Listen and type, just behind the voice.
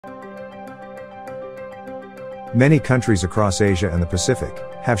Many countries across Asia and the Pacific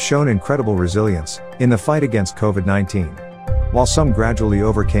have shown incredible resilience in the fight against COVID-19. While some gradually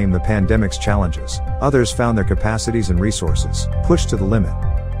overcame the pandemic's challenges, others found their capacities and resources pushed to the limit.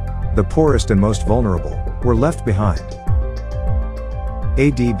 The poorest and most vulnerable were left behind.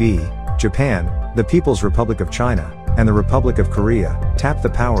 ADB, Japan, the People's Republic of China, and the Republic of Korea tapped the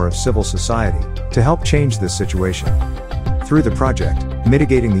power of civil society to help change this situation. Through the project,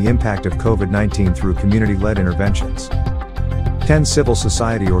 Mitigating the Impact of COVID-19 through Community-Led Interventions, 10 civil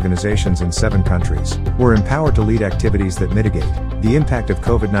society organizations in 7 countries were empowered to lead activities that mitigate the impact of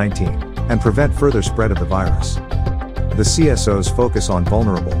COVID-19 and prevent further spread of the virus. The CSOs focus on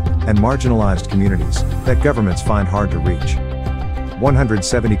vulnerable and marginalized communities that governments find hard to reach.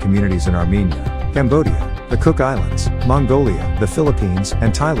 170 communities in Armenia, Cambodia, the Cook Islands, Mongolia, the Philippines,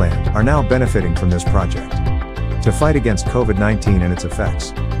 and Thailand are now benefiting from this project. To fight against COVID-19 and its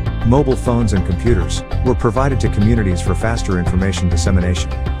effects, mobile phones and computers were provided to communities for faster information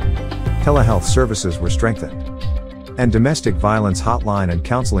dissemination. Telehealth services were strengthened, and domestic violence hotline and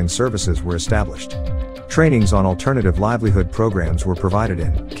counseling services were established. Trainings on alternative livelihood programs were provided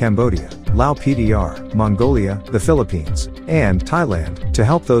in Cambodia, Laos PDR, Mongolia, the Philippines, and Thailand to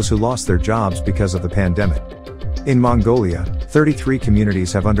help those who lost their jobs because of the pandemic. In Mongolia, 33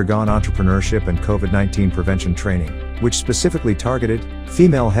 communities have undergone entrepreneurship and COVID-19 prevention training, which specifically targeted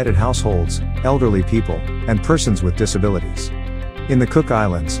female-headed households, elderly people, and persons with disabilities. In the Cook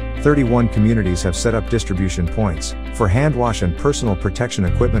Islands, 31 communities have set up distribution points for hand wash and personal protection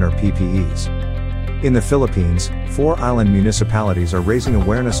equipment or PPEs. In the Philippines, 4 island municipalities are raising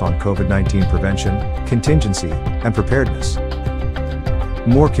awareness on COVID-19 prevention, contingency, and preparedness.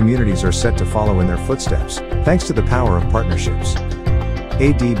 More communities are set to follow in their footsteps, thanks to the power of partnerships.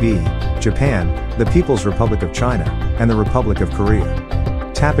 ADB, Japan, the People's Republic of China, and the Republic of Korea,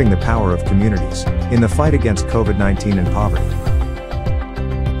 tapping the power of communities in the fight against COVID-19 and poverty.